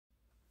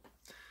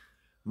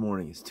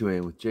Morning. It's 2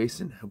 a.m. with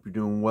Jason. Hope you're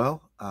doing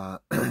well.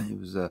 It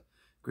was a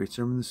great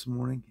sermon this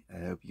morning.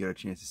 I hope you got a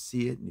chance to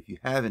see it. And if you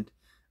haven't,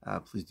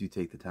 please do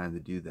take the time to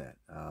do that.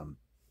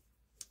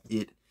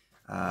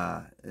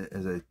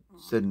 As I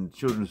said in the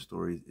children's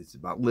story, it's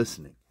about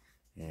listening.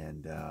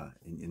 And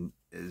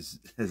as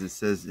it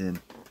says in,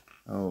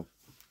 oh,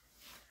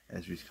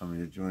 Ezra's coming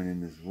to join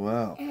in as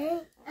well.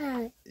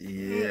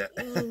 Yeah.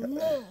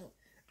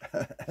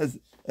 as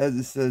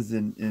it says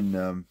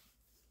in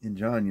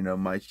John,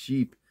 my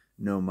sheep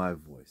know my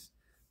voice.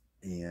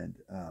 And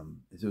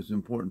so it's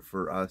important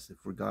for us, if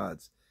we're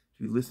God's,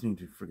 to be listening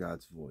for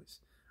God's voice.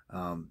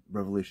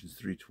 Revelations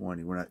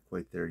 3:20, we're not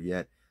quite there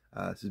yet.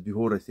 It says,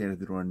 "Behold, I stand at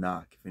the door and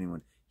knock. If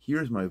anyone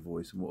hears my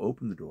voice and will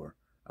open the door,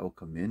 I will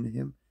come in to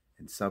him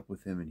and sup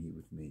with him and he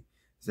with me."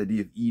 This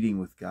idea of eating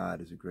with God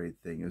is a great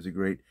thing. It was a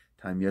great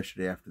time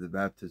yesterday after the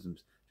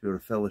baptisms to be able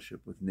to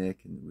fellowship with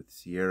Nick and with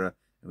Sierra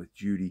and with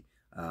Judy,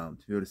 to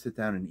be able to sit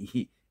down and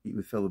eat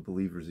with fellow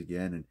believers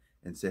again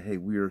and say, hey,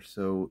 we are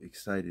so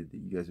excited that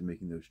you guys are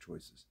making those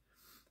choices.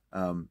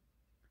 It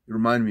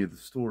reminded me of the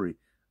story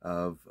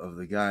of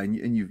the guy,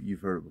 and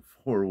you've heard it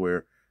before,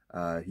 where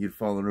he had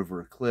fallen over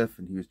a cliff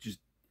and he was just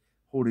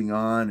holding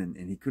on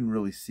and he couldn't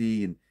really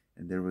see, and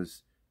there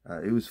was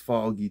it was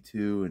foggy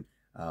too,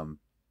 and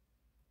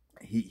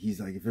he's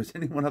like, if there's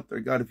anyone up there,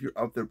 God, if you're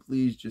up there,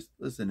 please just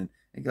listen.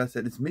 And God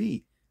said, it's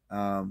me.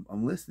 I'm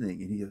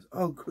listening. And he goes,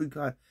 oh, good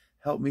God,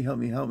 help me.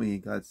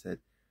 And God said,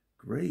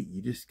 great,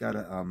 you just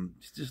gotta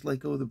just let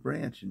go of the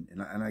branch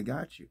and I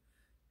got you.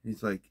 And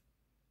he's like,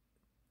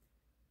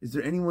 is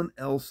there anyone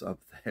else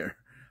up there?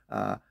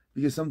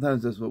 Because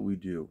sometimes that's what we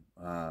do.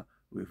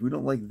 If we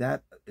don't like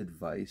that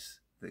advice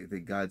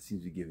that God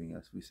seems to be giving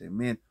us, we say,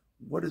 man,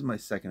 what is my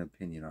second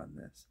opinion on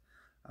this?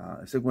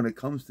 It's like when it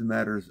comes to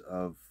matters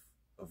of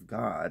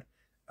God,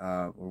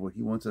 or what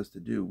he wants us to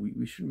do,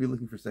 we shouldn't be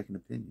looking for second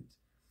opinions.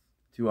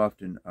 Too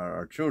often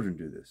our children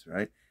do this,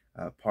 right?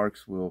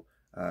 Parks will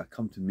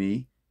come to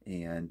me,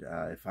 and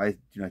if I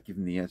do not give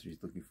him the answer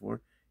he's looking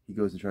for, he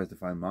goes and tries to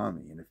find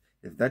mommy. And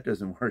if that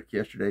doesn't work,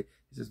 yesterday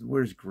he says,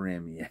 where's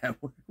Grammy at?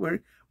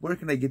 Where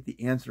can I get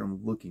the answer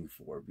I'm looking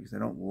for? Because I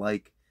don't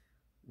like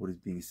what is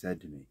being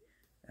said to me.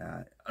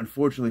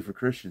 Unfortunately for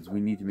Christians, we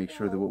need to make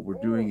sure that what we're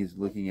doing is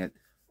looking at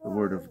the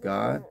Word of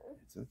God.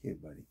 It's okay,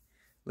 buddy.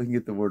 Looking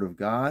at the Word of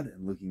God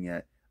and looking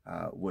at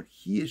what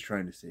he is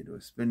trying to say to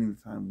us, spending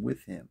the time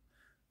with him.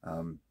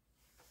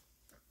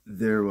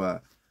 There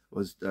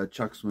was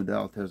Chuck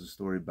Swindoll tells a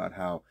story about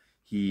how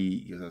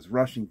he was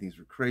rushing, things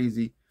were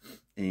crazy,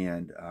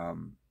 and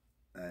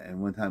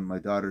one time my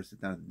daughter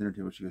sat down at the dinner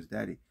table, she goes,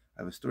 Daddy,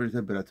 I have a story to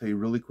tell, but I'll tell you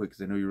really quick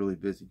because I know you're really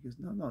busy. He goes,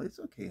 no, it's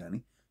okay,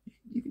 honey.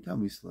 You can tell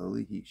me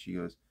slowly. She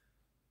goes,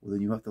 well,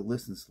 then you have to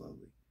listen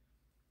slowly.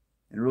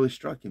 And it really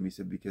struck him. He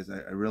said, because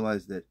I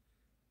realized that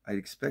I'd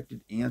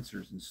expected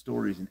answers and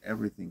stories and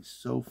everything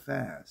so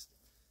fast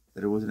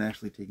that I wasn't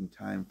actually taking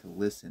time to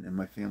listen, and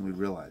my family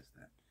realized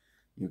that.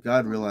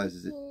 God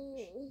realizes it.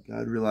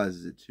 God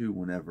realizes it too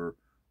whenever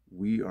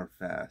we are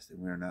fast and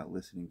we are not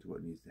listening to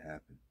what needs to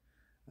happen.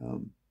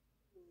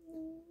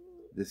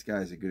 This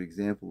guy is a good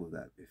example of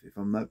that. If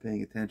I'm not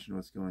paying attention to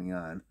what's going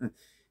on,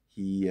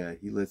 he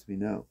lets me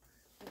know.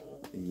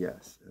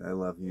 Yes, and I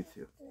love you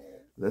too.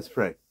 Let's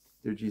pray.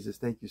 Dear Jesus,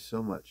 thank you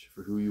so much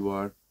for who you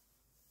are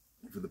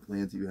and for the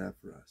plans that you have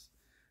for us.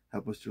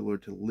 Help us, dear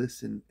Lord, to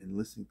listen and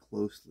listen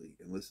closely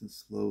and listen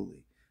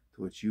slowly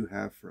to what you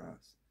have for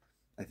us.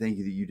 I thank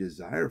you that you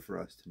desire for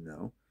us to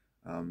know.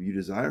 You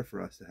desire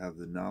for us to have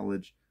the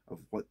knowledge of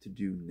what to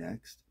do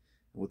next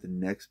and what the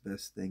next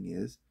best thing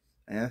is.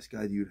 I ask,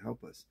 God, you would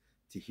help us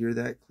to hear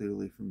that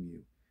clearly from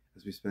you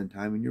as we spend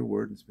time in your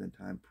word and spend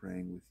time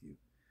praying with you.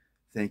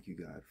 Thank you,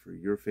 God, for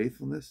your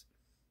faithfulness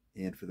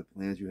and for the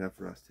plans you have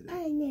for us today.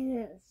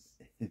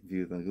 And be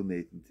with Uncle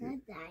Nathan, too.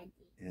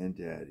 And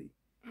Daddy.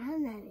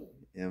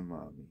 And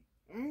Mommy.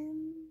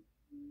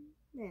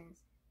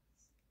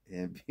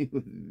 And be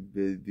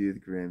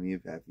with Grammy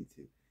and Pappy,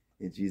 too.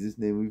 In Jesus'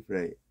 name we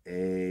pray.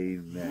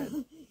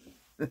 Amen.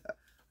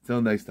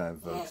 Until next time,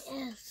 folks.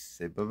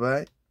 Say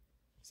bye-bye.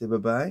 Say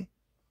bye-bye.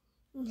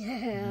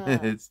 Yeah.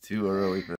 It's too early for